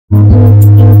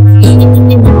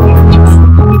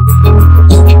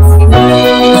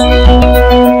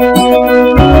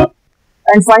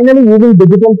And finally, using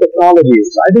digital technologies.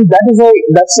 I think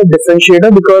that's a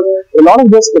differentiator, because a lot of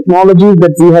those technologies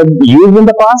that we have used in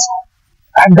the past,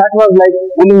 and that was like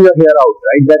pulling your hair out,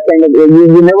 right? That kind of,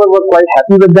 you never were quite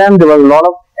happy with them. There was a lot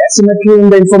of asymmetry in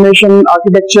the information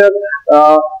architecture.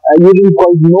 You didn't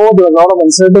quite know. There was a lot of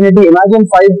uncertainty. Imagine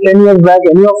 5, 10 years back,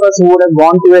 any of us who would have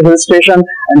gone to a hill station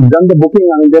and done the booking.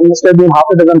 I mean, there must have been half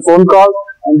a dozen phone calls,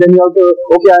 and then you have to,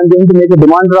 okay, I'm going to make a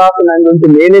demand draft and I'm going to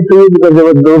mail it to you, because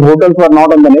those hotels were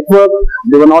not on the network.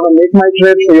 They were not on Make My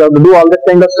Trip, so you have to do all that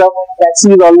kind of stuff.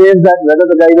 Taxi is always that, whether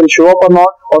the guy will show up or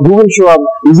not, or who will show up.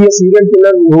 Is he a serial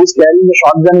killer who's carrying a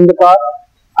shotgun in the car?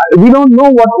 We don't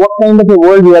know what kind of a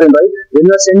world we are in, right? When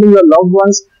you are sending your loved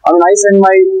ones, I mean, I send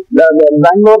the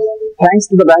Bangalore, thanks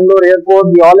to the Bangalore airport,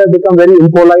 we all have become very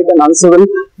impolite and uncivil,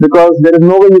 because there is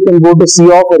no way you can go to see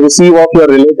off or receive off your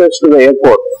relatives to the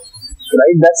airport,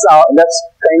 right? That's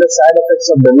kind of side effects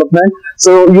of development.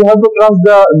 So you have to trust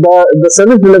the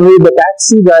service delivery, the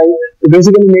taxi guy, to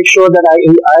basically make sure that I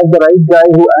have the right guy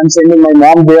who I'm sending my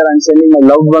mom there, I'm sending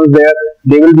my loved ones there,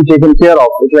 they will be taken care of.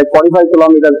 It's like 45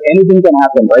 kilometers, anything can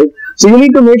happen, right? So you need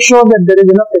to make sure that there is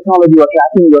enough technology, you're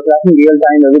tracking real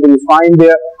time, everything is fine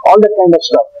there, all that kind of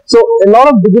stuff. So a lot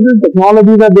of digital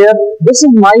technologies are there. This is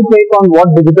my take on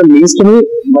what digital means to me.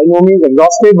 By no means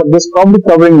exhaustive, but this is probably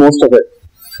covering most of it.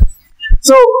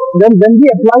 So when we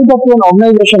apply that to an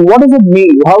organization, what does it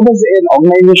mean? How does an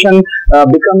organization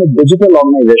become a digital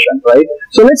organization, right?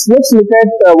 So let's look at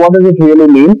what does it really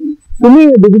mean. To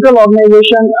me, a digital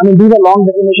organization, I mean, these are long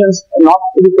definitions, not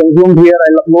to be consumed here.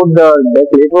 I'll upload the deck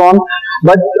later on.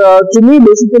 But to me,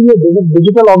 basically, a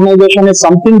digital organization is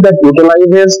something that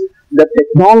utilizes the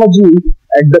technology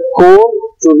at the core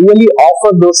to really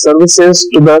offer those services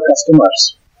to the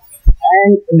customers.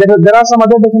 And there are some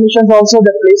other definitions also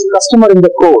that place customer in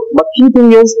the core. But key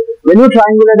thing is, when you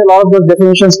triangulate a lot of those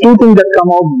definitions, two things that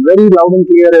come out very loud and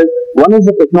clear is, one is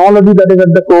the technology that is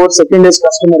at the core, second is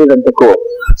customer is at the core.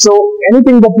 So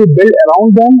anything that we build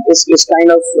around them is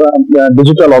kind of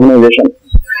digital organization.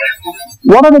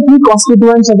 What are the key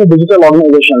constituents of the digital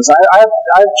organizations? I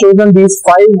have chosen these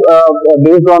 5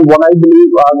 based on what I believe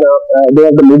they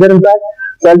have the major impact.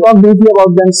 So I'll talk briefly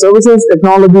about them: services,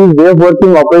 technologies, way of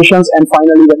working, operations, and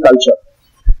finally the culture.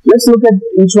 Let's look at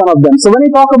each one of them. So when we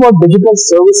talk about digital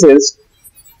services,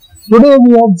 today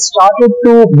we have started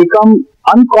to become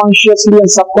unconsciously and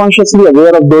subconsciously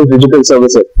aware of those digital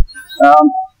services.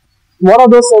 What are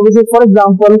those services? For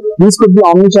example, these could be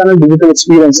omnichannel digital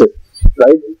experiences,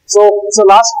 right? So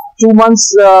last 2 months,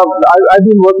 I've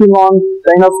been working on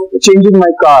kind of changing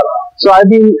my car. So I've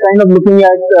been kind of looking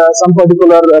at some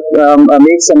particular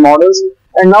makes and models,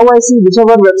 and now I see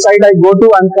whichever website I go to,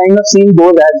 I'm kind of seeing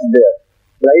those ads there,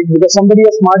 right? Because somebody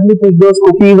has smartly put those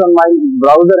cookies on my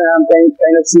browser, and I'm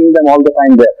kind of seeing them all the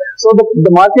time there. So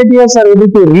the marketeers are able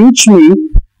to reach me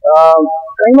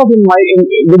kind of with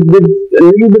a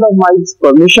little bit of my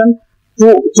permission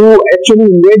to actually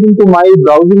invade into my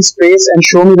browsing space and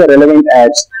show me the relevant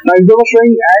ads. Now, if they were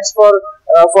showing ads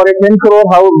for a 10 crore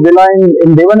villa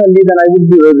in Devanhalli, then I would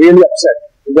be really upset,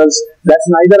 because that's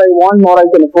neither I want nor I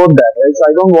can afford that, right? So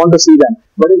I don't want to see them.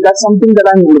 But if that's something that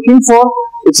I'm looking for,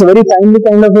 it's a very timely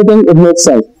kind of a thing, it makes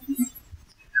sense.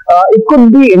 It could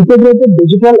be integrated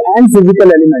digital and physical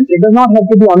elements. It does not have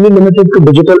to be only limited to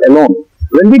digital alone.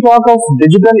 When we talk of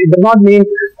digital, it does not mean,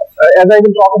 as I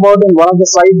will talk about in one of the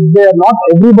slides there, not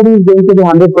everybody is going to be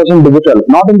 100% digital,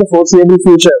 not in the foreseeable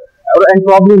future, and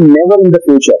probably never in the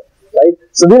future. Right?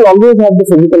 So we'll always have the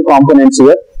physical components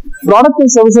here. Product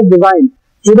and services design.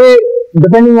 Today,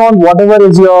 depending on whatever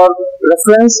is your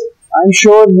reference, I'm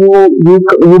sure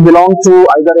you belong to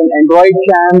either an Android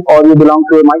camp, or you belong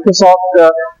to a Microsoft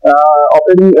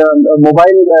operating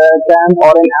mobile camp,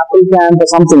 or an Apple camp or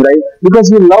something, right?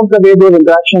 Because you love the way those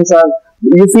interactions are.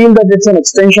 You feel that it's an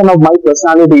extension of my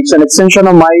personality, it's an extension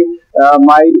of my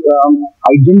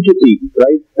identity,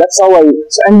 right? That's how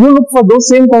and you look for those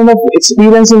same kind of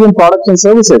experiences in products and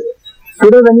services.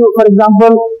 Today, when you, for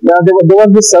example, there was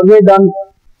this survey done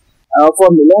for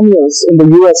millennials in the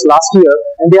US last year,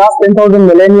 and they asked 10,000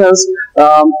 millennials,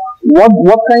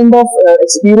 what kind of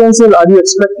experiences are you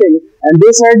expecting? And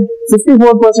they said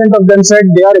 54% of them said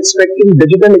they are expecting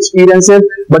digital experiences,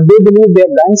 but they believe their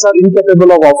banks are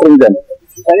incapable of offering them.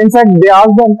 And in fact, they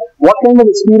asked them, what kind of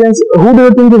experience, who do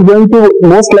you think is going to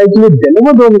most likely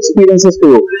deliver those experiences to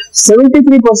you?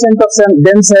 73% of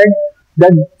them said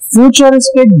that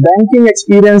futuristic banking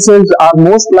experiences are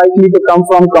most likely to come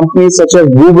from companies such as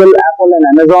Google, Apple, and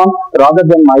Amazon rather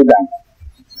than my bank.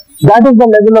 That is the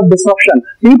level of disruption.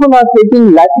 People are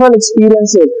taking lateral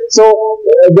experiences. So,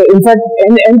 in fact,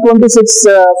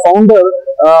 N26 founder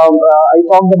I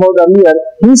talked about earlier,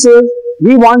 he says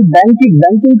we want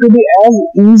banking to be as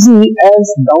easy as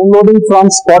downloading from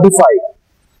Spotify.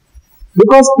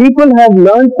 Because people have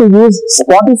learned to use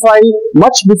Spotify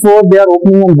much before they are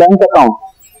opening a bank account.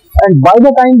 And by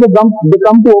the time they come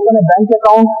to open a bank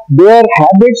account, their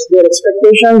habits, their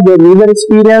expectations, their user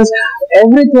experience,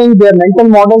 everything, their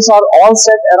mental models are all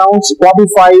set around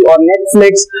Spotify or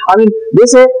Netflix. I mean, they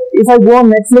say, if I go on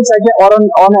Netflix or on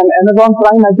Amazon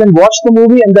Prime, I can watch the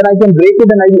movie and then I can break it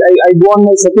and I go on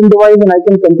my second device and I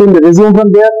can continue to resume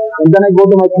from there. And then I go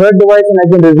to my third device and I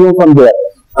can resume from there.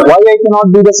 Why I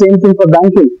cannot do the same thing for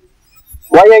banking?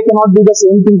 Why I cannot do the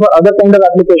same thing for other kind of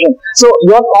application? So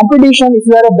your competition, if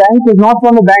you are a bank, is not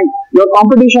from a bank. Your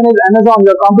competition is Amazon,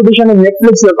 your competition is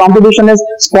Netflix, your competition is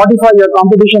Spotify, your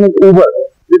competition is Uber.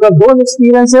 Because those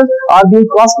experiences are being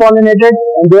cross-pollinated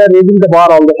and they are raising the bar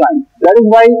all the time. That is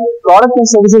why product and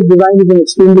services design is an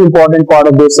extremely important part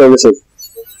of those services.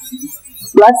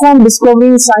 Platform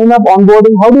discovery, sign up,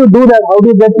 onboarding. How do you do that? How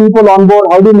do you get people on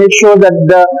board? How do you make sure that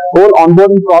the whole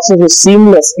onboarding process is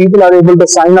seamless? People are able to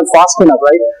sign up fast enough,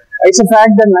 right? It's a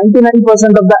fact that 99%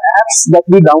 of the apps that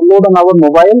we download on our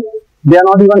mobile, they are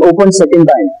not even open second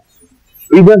time.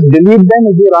 We just delete them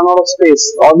if we run out of space,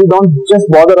 or we don't just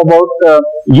bother about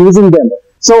using them.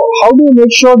 So how do you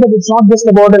make sure that it's not just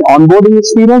about an onboarding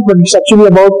experience, but it's actually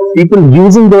about people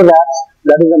using those apps?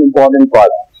 That is an important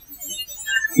part.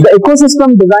 The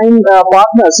ecosystem design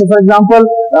partners. So, for example,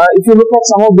 if you look at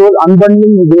some of those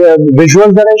unbundling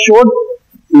visuals that I showed,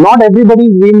 not everybody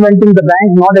is reinventing the bank,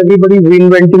 not everybody is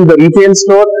reinventing the retail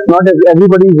store, not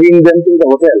everybody is reinventing the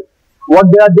hotel. What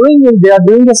they are doing is they are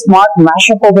doing a smart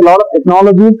mashup of a lot of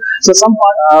technologies. So some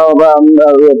part,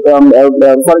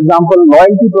 for example,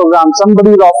 loyalty program,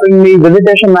 somebody is offering me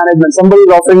visitation management, somebody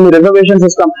is offering me reservation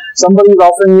system, somebody is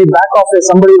offering me back office,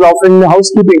 somebody is offering me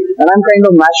housekeeping, and I'm kind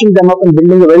of mashing them up and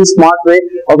building a very smart way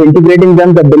of integrating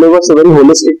them that delivers a very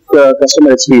holistic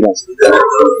customer experience.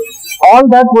 All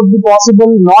that would be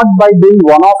possible not by doing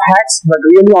one-off hacks, but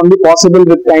really only possible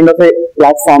with kind of a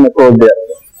platform approach there.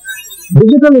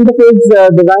 Digital interface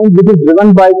design, which is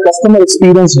driven by customer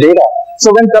experience data.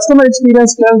 So when customer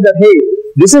experience tells that, hey,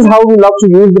 this is how we love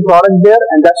to use the product there,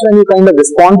 and that's when you kind of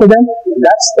respond to them,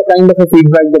 that's the kind of a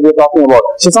feedback that we're talking about.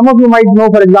 So some of you might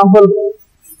know, for example,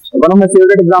 one of my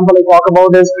favorite examples I talk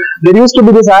about is, there used to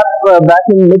be this app back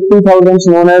in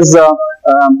mid-2000s known as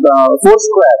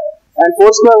Foursquare. And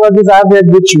Foursquare was this app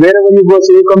which wherever you go,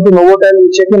 so you come to Novotel,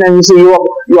 you check in and you say you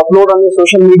upload on your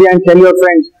social media and tell your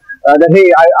friends that, hey,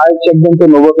 I checked into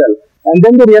Novotel. And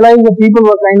then they realized that people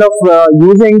were kind of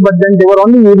using, but then they were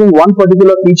only using one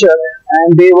particular feature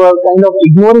and they were kind of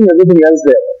ignoring everything else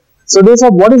there. So they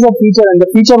said, what is that feature? And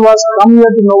the feature was, come here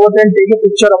to Novotel, take a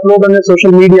picture, upload on your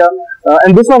social media.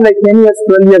 And this was like 10 years,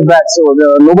 12 years back. So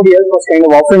nobody else was kind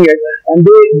of offering it. And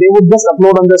they would just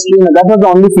upload on the screen, and that was the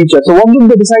only feature. So what did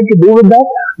they decide to do with that?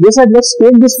 They said, let's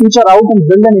take this feature out and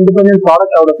build an independent product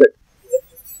out of it.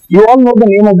 You all know the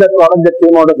name of that product that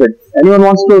came out of it. Anyone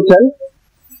wants to tell?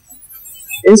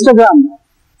 Instagram.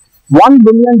 $1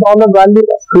 billion value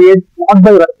was created not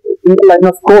by writing a single line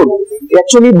of code,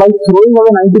 actually by throwing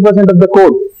away 90% of the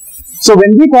code. So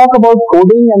when we talk about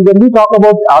coding and when we talk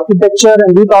about architecture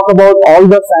and we talk about all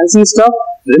the fancy stuff,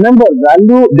 remember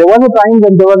value, there was a time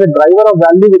when there was a driver of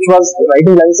value which was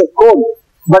writing lines of code.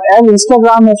 But as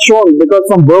Instagram has shown, because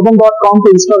from bourbon.com to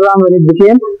Instagram when it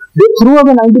became, they threw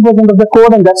away 90% of the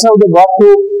code and that's how they got to.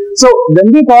 So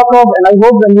when we talk of, and I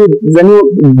hope when you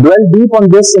dwell deep on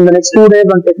this in the next 2 days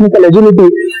on technical agility,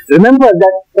 remember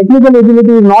that technical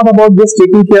agility is not about just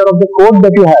taking care of the code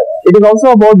that you have. It is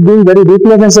also about being very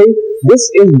ruthless and saying, this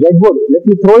is deadwood, let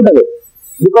me throw it away.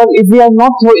 Because if we are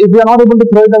not able to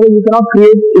throw it away, you cannot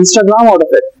create Instagram out of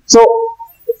it. So,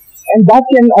 and that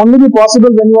can only be possible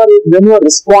when you are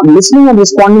listening and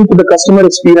responding to the customer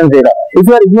experience data. If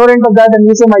you are ignorant of that and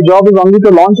you say my job is only to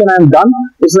launch and I am done,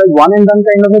 it's like one and done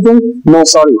kind of a thing. No,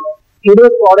 sorry.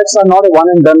 Today's products are not a one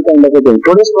and done kind of a thing.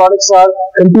 Today's products are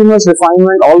continuous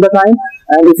refinement all the time.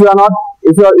 And if your eyes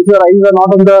are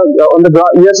not on the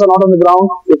ears are not on the ground,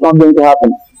 it's not going to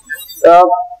happen.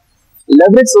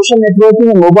 Leverage social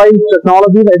networking and mobile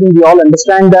technologies. I think we all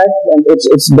understand that, and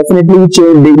it's definitely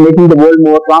making the world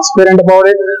more transparent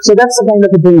about it. So that's the kind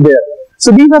of a thing there.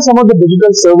 So these are some of the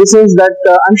digital services that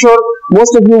I'm sure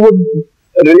most of you would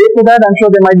relate to that. I'm sure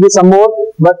there might be some more,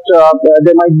 but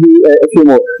there might be a few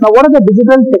more. Now, what are the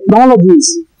digital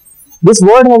technologies? This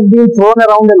word has been thrown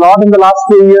around a lot in the last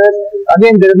few years.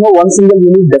 Again, there is no one single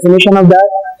unique definition of that.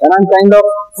 And I'm kind of,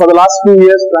 for the last few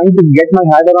years, trying to get my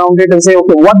head around it and say,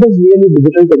 okay, what does really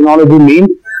digital technology mean?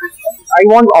 I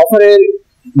won't offer a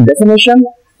definition,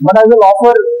 but I will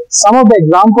offer some of the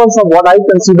examples of what I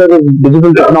consider as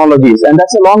digital technologies, and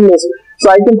that's a long list. So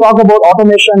I can talk about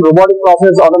automation, robotic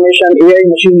process automation, AI,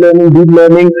 machine learning, deep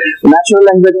learning, natural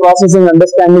language processing,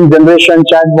 understanding generation,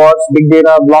 chatbots, big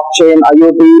data, blockchain,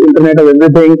 IoT, Internet of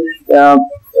Everything,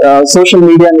 social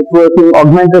media networking,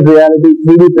 augmented reality,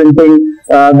 3D printing.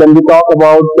 Then we talk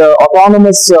about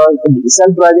autonomous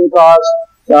self-driving cars.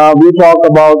 We talk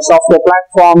about software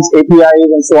platforms, APIs,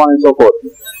 and so on and so forth.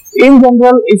 In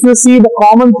general, if you see, the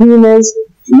common theme is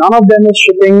none of them is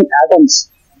shipping atoms.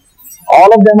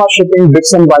 All of them are shipping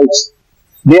bits and bytes.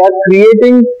 They are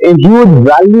creating a huge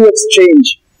value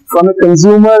exchange from a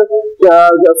consumer,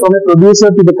 from a producer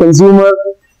to the consumer,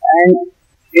 and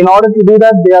in order to do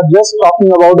that, they are just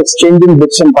talking about exchanging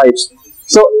bits and bytes.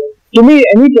 So, to me,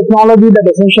 any technology that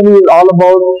essentially is all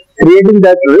about creating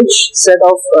that rich set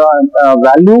of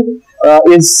value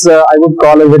is, I would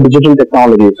call as a digital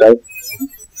technology, right?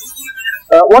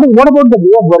 What about the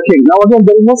way of working? Now, again,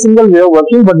 there is no single way of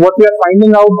working, but what we are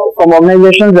finding out from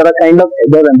organizations that are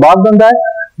they're embarked on that,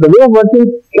 the way of working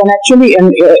can actually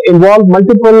involve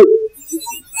multiple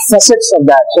facets of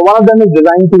that. So one of them is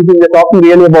design thinking. We're talking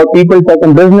really about people, tech,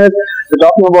 and business. We're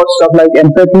talking about stuff like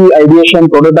empathy,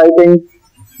 ideation, prototyping.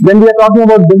 Then we are talking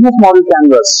about business model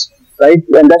canvas, right?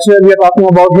 And that's where we are talking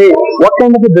about, hey, what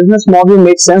kind of a business model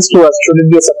makes sense to us? Should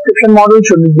it be a subscription model?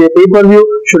 Should it be a pay-per-view?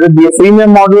 Should it be a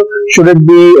freemium model? Should it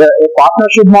be a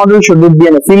partnership model? Should it be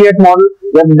an affiliate model?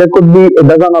 There could be a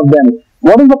dozen of them.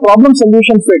 What is the problem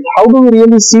solution fit? How do we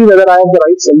really see whether I have the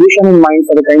right solution in mind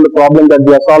for the kind of problem that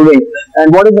we are solving? And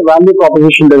what is the value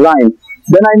proposition design?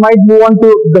 Then I might move on to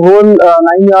the whole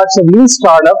 9 yards of lean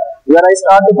startup, where I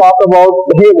start to talk about,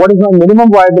 hey, what is my minimum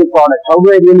viable product? How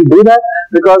do I really do that?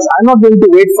 Because I'm not going to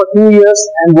wait for 2 years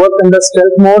and work under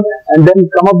stealth mode and then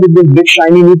come up with this big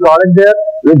shiny new product there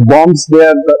with bombs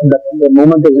there the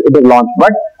moment it is launched.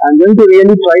 But I'm going to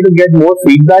really try to get more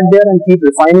feedback there and keep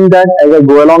refining that as I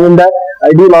go along in that. I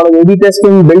do a lot of A/B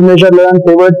testing, build, measure, learn,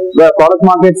 pivot, product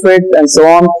market fit, and so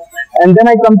on. And then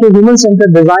I come to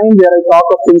human-centered design, where I talk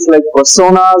of things like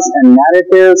personas and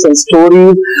narratives and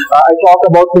stories. I talk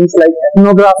about things like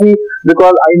ethnography,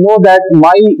 because I know that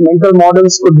my mental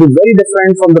models could be very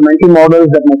different from the mental models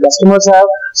that my customers have.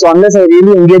 So unless I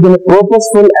really engage in a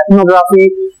purposeful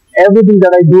ethnography, everything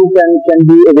that I do can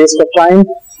be a waste of time.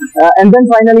 And then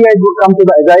finally, I come to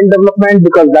the agile development,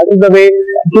 because that is the way,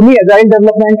 to me, agile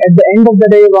development at the end of the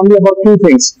day is only about two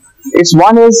things. It's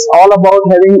one is all about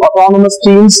having autonomous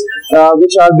teams,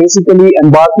 which are basically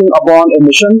embarking upon a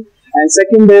mission. And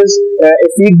second is a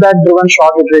feedback-driven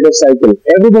short iterative cycle.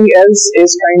 Everything else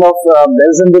is kind of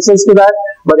bells and whistles to that.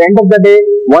 But end of the day,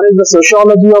 one is the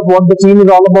sociology of what the team is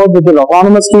all about, which is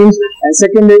autonomous teams. And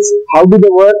second is how do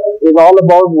they work, is all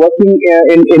about working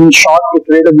in short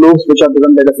iterative loops, which are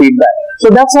driven by the feedback. So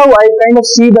that's how I kind of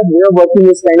see that way of working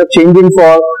is kind of changing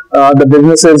for the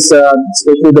businesses,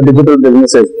 especially the digital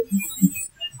businesses.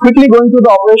 Quickly going through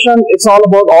the operation, it's all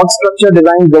about org structure,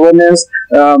 design, governance,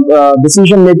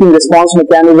 decision-making, response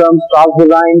mechanisms, task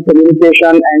design,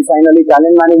 communication, and finally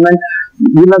talent management.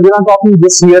 We're not talking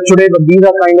this here today, but these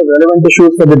are kind of relevant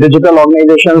issues for the digital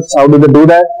organizations. How do they do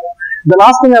that? The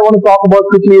last thing I want to talk about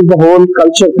quickly is the whole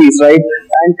culture piece, right?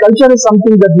 And culture is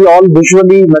something that we all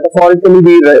visually, metaphorically,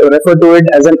 we refer to it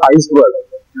as an iceberg.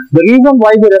 The reason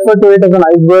why we refer to it as an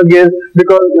iceberg is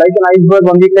because, like an iceberg,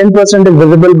 only 10% is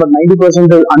visible, but 90%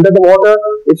 is under the water.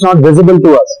 It's not visible to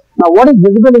us. Now, what is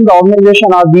visible in the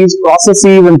organization are these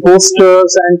processes and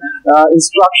posters and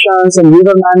instructions and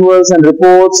user manuals and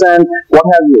reports and what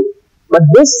have you. But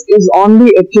this is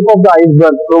only a tip of the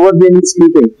iceberg, proverbially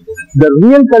speaking. The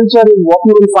real culture is what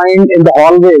you will find in the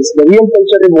hallways. The real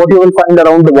culture is what you will find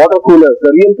around the water coolers.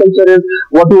 The real culture is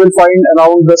what you will find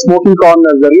around the smoking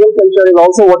corners. The real culture is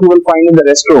also what you will find in the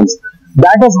restrooms.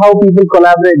 That is how people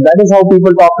collaborate. That is how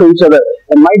people talk to each other.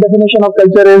 And my definition of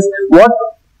culture is what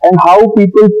and how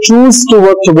people choose to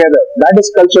work together. That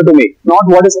is culture to me, not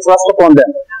what is thrust upon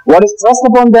them. What is thrust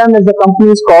upon them is the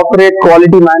company's corporate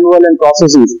quality manual and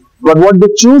processes. But what they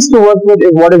choose to work with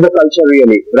is what is the culture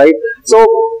really, right? So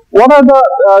what are the,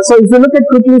 so if you look at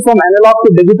quickly from analog to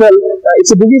digital,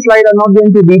 it's a busy slide, I'm not going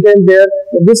to detail there,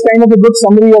 but this kind of a good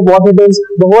summary of what it is.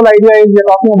 The whole idea is we're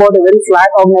talking about a very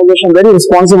flat organization, very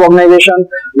responsive organization,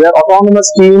 where autonomous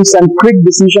teams and quick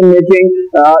decision making,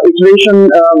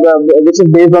 iteration, which is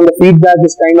based on the feedback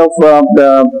is kind of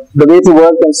the way to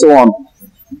work and so on.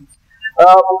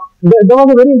 There was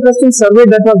a very interesting survey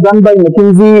that was done by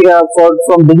McKinsey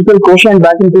from Digital Quotient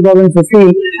back in 2015,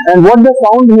 and what they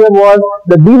found here was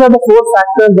that these are the 4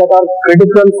 factors that are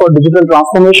critical for digital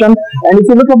transformation. And if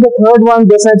you look at the third one,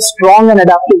 they said strong and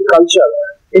adaptive culture.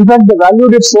 In fact, they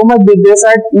valued it so much that they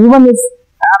said even if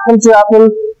apple to apple,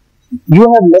 you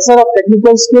have lesser of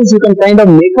technical skills, you can kind of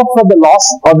make up for the loss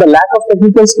or the lack of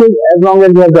technical skills as long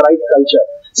as you have the right culture.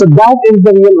 So that is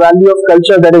the real value of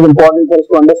culture that is important for us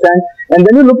to understand. And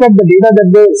when you look at the data that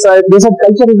they said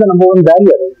culture is the number one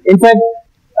barrier. In fact,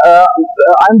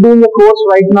 I'm doing a course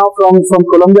right now from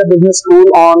Columbia Business School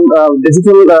on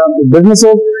digital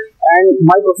businesses. And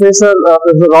my professor,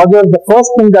 Professor Rogers, the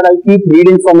first thing that I keep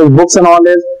reading from his books and all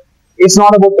is, it's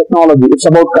not about technology, it's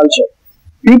about culture.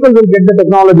 People will get the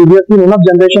technology. We have seen enough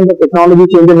generations of technology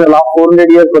changes in the last 400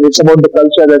 years, but it's about the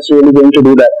culture that's really going to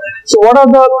do that. So what are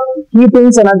the key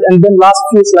things? And then last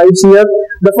few slides here.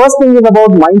 The first thing is about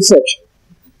mindset.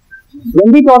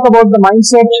 When we talk about the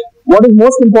mindset, what is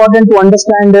most important to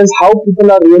understand is how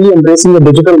people are really embracing the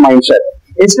digital mindset.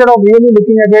 Instead of really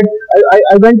looking at it,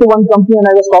 I went to one company and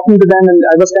I was talking to them and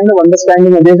I was kind of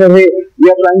understanding, and they said, hey, we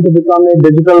are trying to become a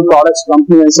digital products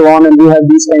company and so on, and we have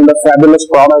these kind of fabulous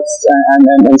products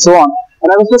and so on.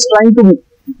 And I was just trying to,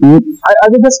 I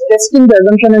was just testing the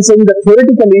assumption and saying that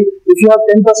theoretically, if you have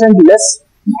 10% less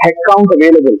headcount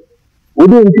available,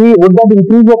 would that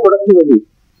increase your productivity?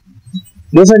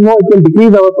 They said, no, it will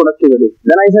decrease our productivity.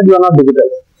 Then I said, you are not digital.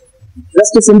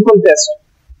 Just a simple test.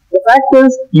 The fact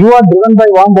is, you are driven by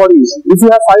warm bodies. If you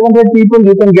have 500 people,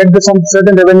 you can get some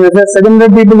certain revenue. If you have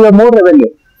 700 people, you have more revenue.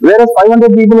 Whereas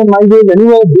 500 people in my days,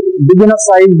 anyway, big enough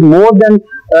size, more than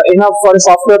enough for a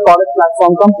software product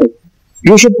platform company.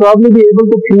 You should probably be able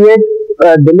to create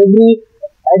delivery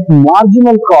at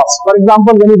marginal cost. For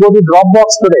example, when you go to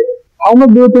Dropbox today, how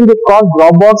much do you think it costs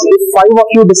Dropbox if 5 of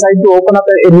you decide to open up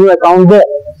a new account there?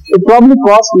 It probably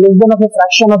costs less than a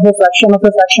fraction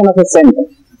of a cent.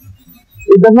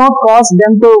 It does not cost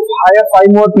them to hire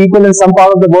 5 more people in some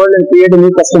part of the world and create a new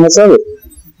customer service,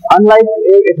 unlike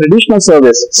a traditional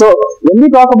service. So when we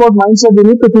talk about mindset, we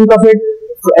need to think of it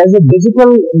as a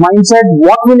digital mindset.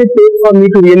 What will it take for me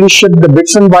to really ship the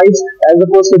bits and bytes as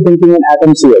opposed to thinking in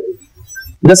atoms here?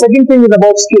 The second thing is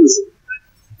about skills.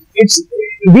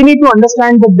 We need to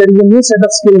understand that there is a new set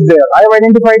of skills there. I have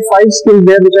identified 5 skills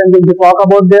there which I am going to talk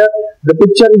about there. The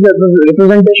picture is a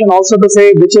representation also to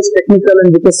say which is technical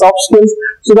and which is soft skills.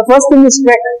 So the first thing is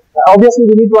tech. Obviously,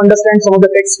 we need to understand some of the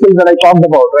tech skills that I talked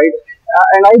about, right?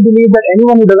 And I believe that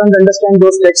anyone who doesn't understand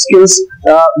those tech skills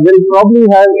will probably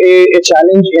have a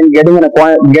challenge in getting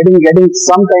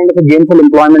some kind of a gainful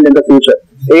employment in the future.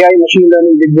 AI, machine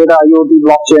learning, big data, IoT,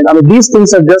 blockchain. I mean, these things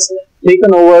have just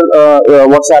taken over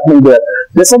what's happening there.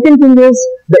 The second thing is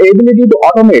the ability to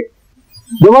automate.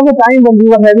 There was a time when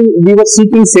we were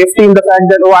seeking safety in the fact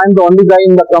that, oh, I'm the only guy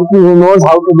in the company who knows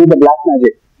how to do the black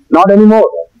magic. Not anymore.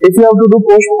 If you have to do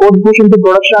code push into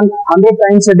production 100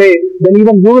 times a day, then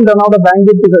even you will run out of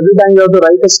bandwidth because every time you have to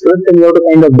write a script and you have to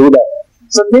kind of do that.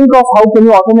 So think of how can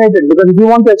you automate it, because if you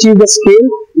want to achieve the scale,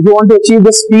 if you want to achieve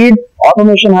the speed,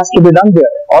 automation has to be done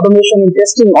there. Automation in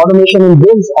testing, automation in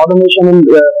builds, automation in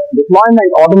deployment,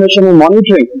 automation in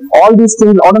monitoring, all these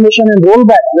things, automation in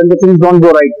rollback when the things don't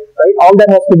go right? All that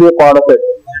has to be a part of it.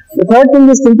 The third thing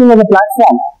is thinking as a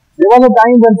platform. There was a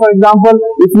time when, for example,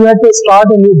 if you had to start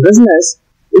a new business,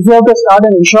 if you have to start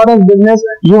an insurance business,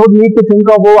 you would need to think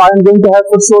of, oh, I am going to have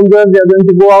foot soldiers, they are going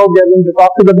to go out, they are going to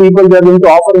talk to the people, they are going to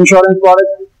offer insurance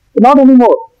products. Not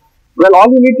anymore. Well, all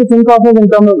you need to think of is in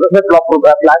terms of a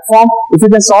platform. If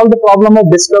you can solve the problem of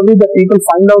discovery, that people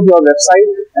find out your website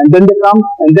and then they come,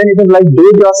 and then it is like do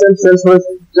it yourself, Salesforce,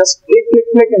 just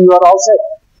click, and you are all set.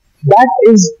 That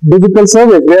is digital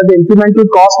service, where the incremental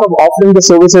cost of offering the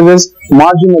services is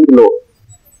marginally low.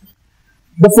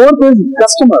 The fourth is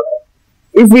customer.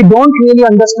 If we don't really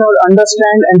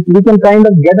understand and we can kind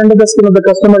of get under the skin of the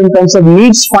customer in terms of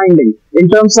needs finding,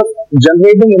 in terms of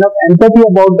generating enough empathy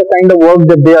about the kind of work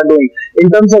that they are doing,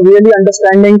 in terms of really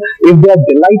understanding if they are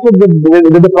delighted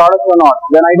with the product or not,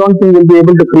 then I don't think we'll be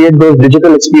able to create those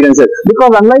digital experiences.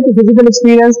 Because unlike a physical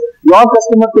experience, your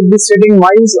customer could be sitting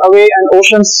miles away and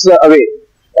oceans away,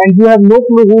 and you have no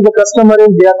clue who the customer is.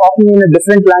 They are talking in a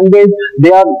different language.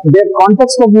 Their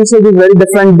context of usage is very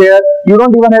different there. You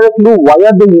don't even have a clue why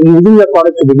are they using your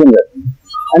product to begin with.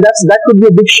 And that could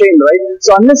be a big shame, right?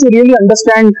 So unless you really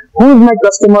understand who is my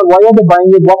customer, why are they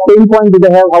buying it, what pain point do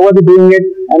they have, how are they doing it,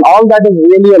 and all that is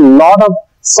really a lot of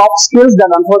soft skills that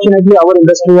unfortunately our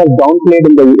industry has downplayed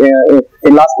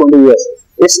in last 20 years.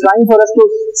 It's time for us to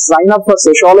sign up for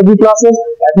sociology classes,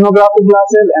 ethnography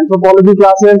classes, anthropology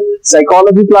classes,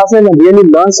 psychology classes, and really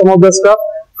learn some of the stuff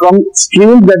from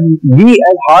streams that we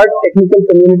as hard technical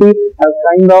community have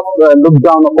kind of looked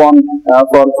down upon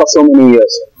for so many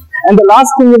years. And the last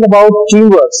thing is about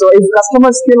teamwork. So if customer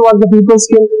skill was the people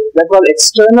skill that was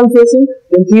external facing,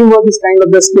 then teamwork is kind of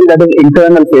the skill that is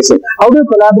internal facing. How do you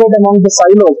collaborate among the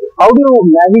silos? How do you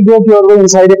navigate your way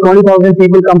inside a 20,000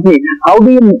 people company? How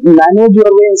do you manage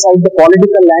your way inside the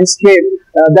political landscape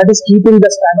that is keeping the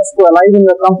status quo alive in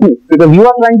your company? Because you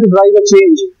are trying to drive a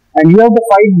change, and you have to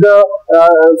fight the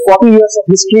 40 years of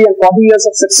history and 40 years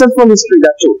of successful history,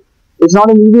 that too. It's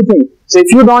not an easy thing. So if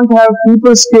you don't have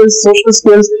people skills, social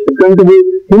skills, it's going to be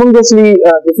humongously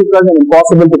difficult and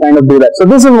impossible to kind of do that. So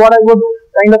this is what I would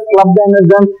kind of club them as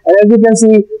them. And as you can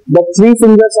see, the three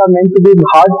fingers are meant to be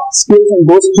hard skills, and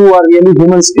those two are really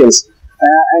human skills.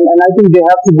 And I think they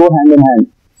have to go hand in hand.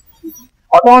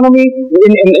 Autonomy,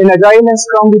 in Agile and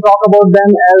Scrum, we talk about them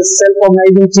as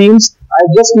self-organizing teams.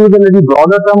 I've just used a little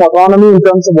broader term, autonomy, in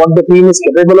terms of what the team is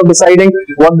capable of deciding,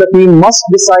 what the team must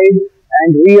decide,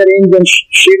 and rearrange and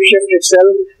shape-shift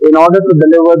itself in order to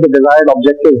deliver the desired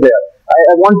objectives there.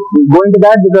 I won't go into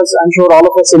that because I'm sure all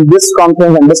of us in this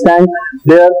conference understand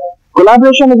their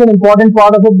collaboration is an important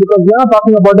part of it, because we are not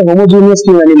talking about a homogeneous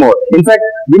team anymore. In fact,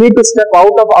 we need to step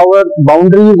out of our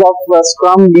boundaries of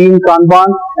Scrum, Lean, Kanban,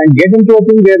 and get into a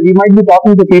thing where we might be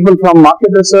talking to people from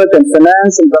market research and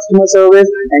finance and customer service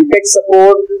and tech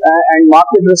support and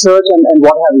market research and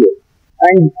what have you.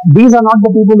 And these are not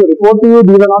the people who report to you.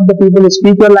 These are not the people who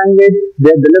speak your language.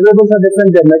 Their deliverables are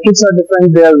different. Their metrics are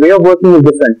different. Their way of working is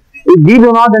different. If we do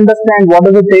not understand what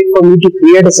does it take for me to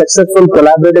create a successful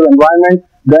collaborative environment,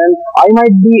 then I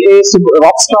might be a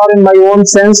rock star in my own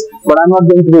sense, but I'm not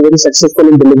going to be very successful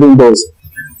in delivering those.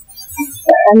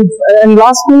 And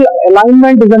lastly,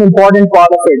 alignment is an important part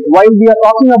of it. While we are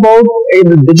talking about a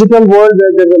digital world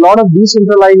where there's a lot of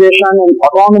decentralization and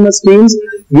autonomous teams,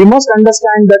 we must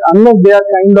understand that unless they are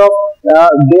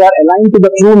they are aligned to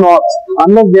the true north,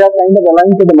 unless they are kind of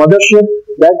aligned to the mothership,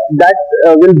 that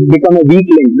will become a weak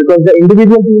link, because the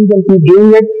individual team can keep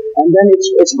doing it, and then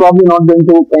it's probably not going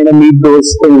to kind of meet those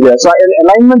things there. So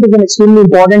alignment is an extremely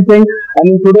important thing, and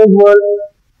in today's world,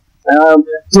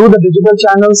 through the digital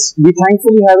channels, we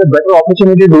thankfully have a better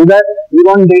opportunity to do that.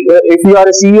 If you are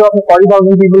a CEO of a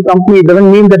 40,000 people company, it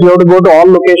doesn't mean that you have to go to all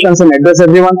locations and address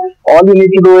everyone. All you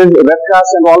need to do is webcast,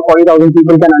 and all 40,000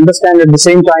 people can understand at the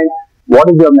same time what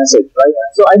is your message, right?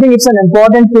 So I think it's an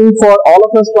important thing for all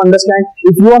of us to understand.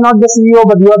 If you are not the CEO,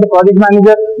 but you are the project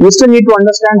manager, you still need to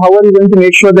understand how are you going to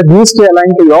make sure that you stay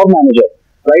aligned to your manager,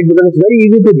 right? Because it's very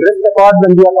easy to drift apart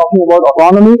when we are talking about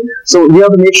autonomy. So we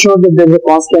have to make sure that there's a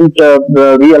constant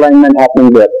realignment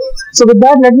happening there. So with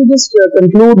that, let me just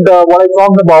conclude what I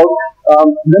talked about.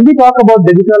 When we talk about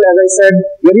digital, as I said,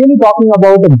 we're really talking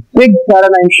about a big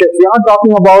paradigm shift. We are not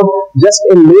talking about just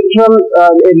a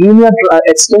linear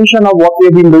extension of what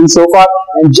we've been doing so far,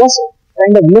 and just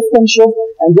kind of lift and shift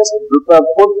and just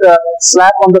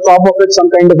slap on the top of it some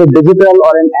kind of a digital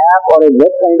or an app or a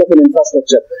web kind of an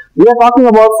infrastructure. We are talking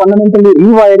about fundamentally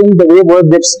rewiring the way work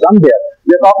gets done there.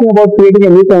 We are talking about creating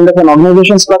a new kind of an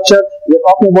organization structure. We are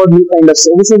talking about new kind of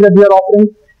services that we are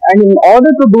offering. And in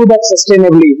order to do that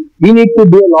sustainably, we need to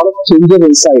do a lot of changes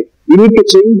inside. We need to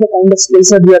change the kind of skill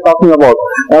set we are talking about.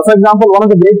 For example, one of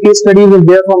the great case studies is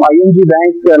there from ING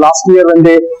Bank last year when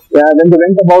they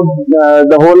went about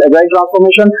the whole Agile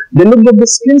transformation. They looked at the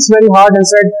skills very hard and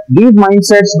said, these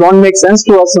mindsets don't make sense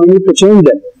to us, so we need to change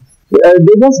them.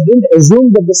 They just didn't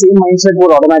assume that the same mindset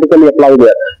would automatically apply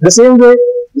there. The same way,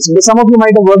 some of you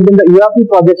might have worked in the ERP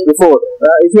projects before.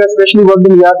 If you especially worked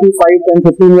in ERP 5,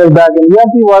 10, 15 years back, and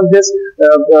ERP was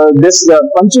this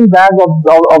punching bag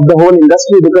of the whole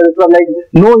industry, because it was like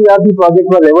no ERP project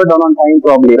was ever done on time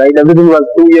probably, right? Everything was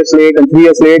 2 years late and 3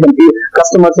 years late, and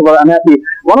customers were unhappy.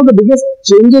 One of the biggest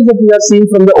changes that we are seeing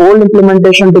from the old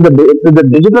implementation to the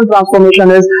digital transformation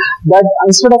is that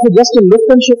instead of just a lift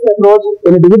and shift approach,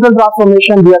 in a digital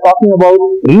transformation, we are talking about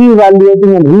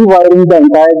re-evaluating and rewiring the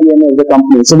entire DNA of the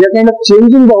company. So we are kind of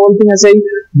changing the whole thing and saying,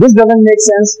 this doesn't make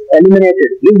sense, eliminate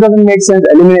it. This doesn't make sense,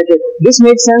 eliminate it. This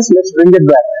makes sense, let's bring it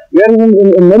back. Where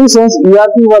in many sense,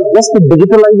 ERP was just the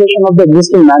digitalization of the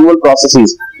existing manual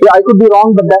processes. Yeah, I could be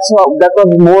wrong, but that was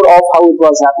more of how it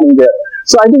was happening there.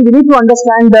 So I think we need to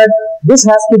understand that this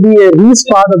has to be a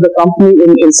restart of the company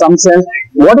in some sense.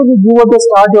 What if you were to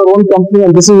start your own company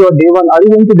and this is your day one? Are you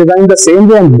going to design the same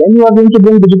way and then you are going to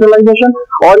bring digitalization?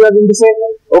 Or you are going to say,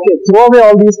 okay, throw away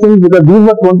all these things because these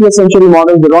are 20th century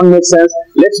models, they don't make sense.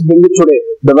 Let's bring it today.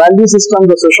 The value system,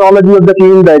 the sociology of the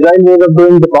team, the agile ways of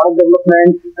doing the product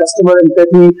development, customer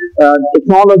empathy,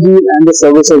 technology, and the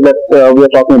services that we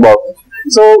are talking about.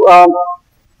 So,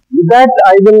 with that,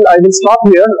 I will stop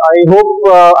here. I hope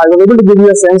I was able to give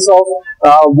you a sense of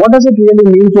what does it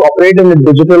really mean to operate in a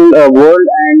digital world,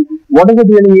 and what does it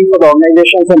really mean for the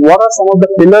organizations, and what are some of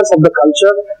the pillars of the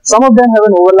culture. Some of them have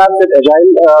an overlap with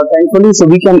Agile, thankfully,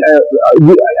 so we can,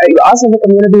 us as a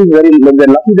community is we're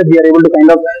lucky that we are able to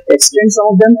kind of extend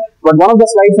some of them. But one of the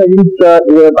slides I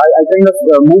kind of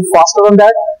moved faster on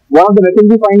that. One of the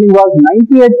McKinsey finding was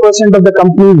 98% of the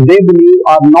companies they believe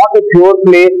are not a pure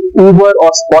play Uber or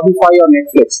Spotify or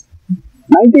Netflix.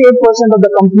 98% of the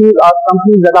companies are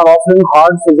companies that are offering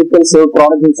hard physical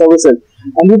products and services.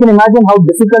 And you can imagine how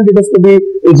difficult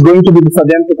it's going to be for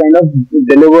them to kind of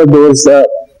deliver those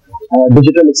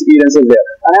digital experiences there.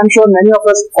 And I'm sure many of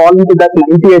us fall into that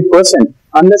 98%,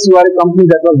 unless you are a company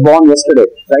that was born yesterday,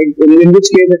 right? In which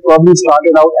case it probably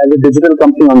started out as a digital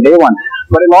company on day one.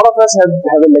 But a lot of us have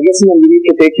a legacy and we need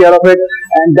to take care of it.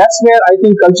 And that's where I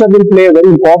think culture will play a very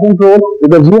important role,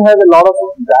 because you have a lot of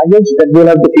baggage that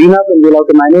we'll have to clean up and we'll have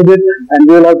to manage it, and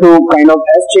we'll have to kind of,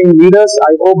 as change leaders,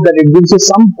 I hope that it gives you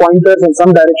some pointers and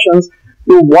some directions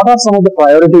to what are some of the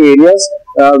priority areas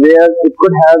where it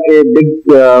could have a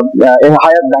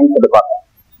higher bang for the buck.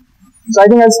 So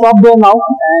I think I'll stop there now,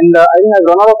 and I think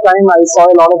I've run out of time. I saw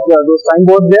a lot of those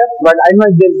signboards there, but I don't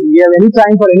know if we have any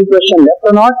time for any question left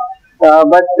or not.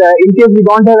 But in case we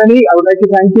don't have any, I would like to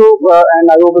thank you, and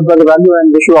I hope it was a value,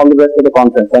 and wish you all the best for the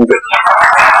conference. Thank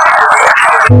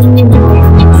you.